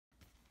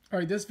All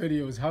right, this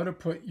video is how to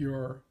put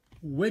your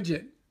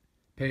widget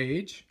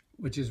page,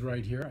 which is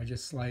right here, I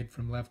just slide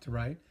from left to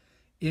right,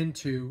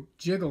 into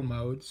jiggle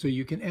mode so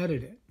you can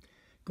edit it.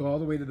 Go all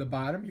the way to the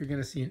bottom, you're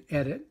going to see an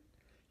edit.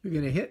 You're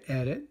going to hit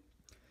edit,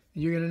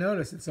 and you're going to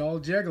notice it's all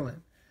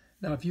jiggling.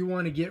 Now, if you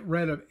want to get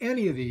rid of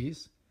any of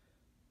these,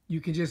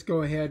 you can just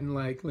go ahead and,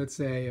 like, let's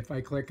say if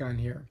I click on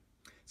here,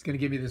 it's going to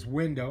give me this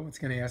window. It's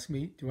going to ask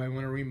me, do I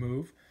want to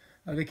remove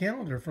the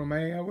calendar from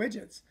my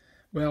widgets?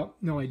 Well,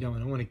 no, I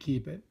don't. I want to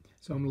keep it.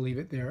 So I'm going to leave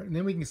it there. And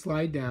then we can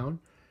slide down,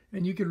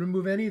 and you can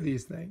remove any of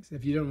these things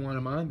if you don't want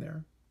them on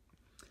there.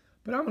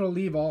 But I'm going to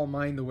leave all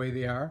mine the way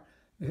they are.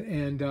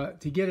 And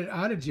to get it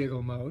out of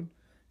jiggle mode,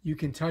 you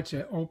can touch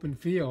an open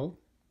field,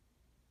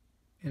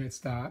 and it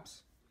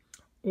stops.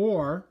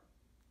 Or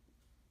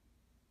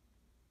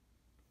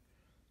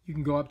you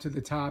can go up to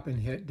the top and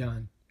hit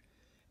done.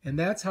 And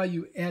that's how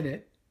you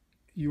edit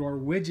your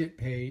widget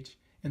page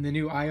in the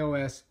new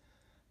iOS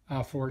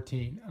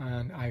 14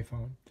 on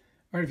iPhone.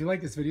 All right, if you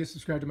like this video,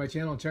 subscribe to my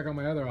channel and check out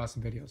my other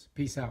awesome videos.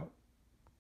 Peace out.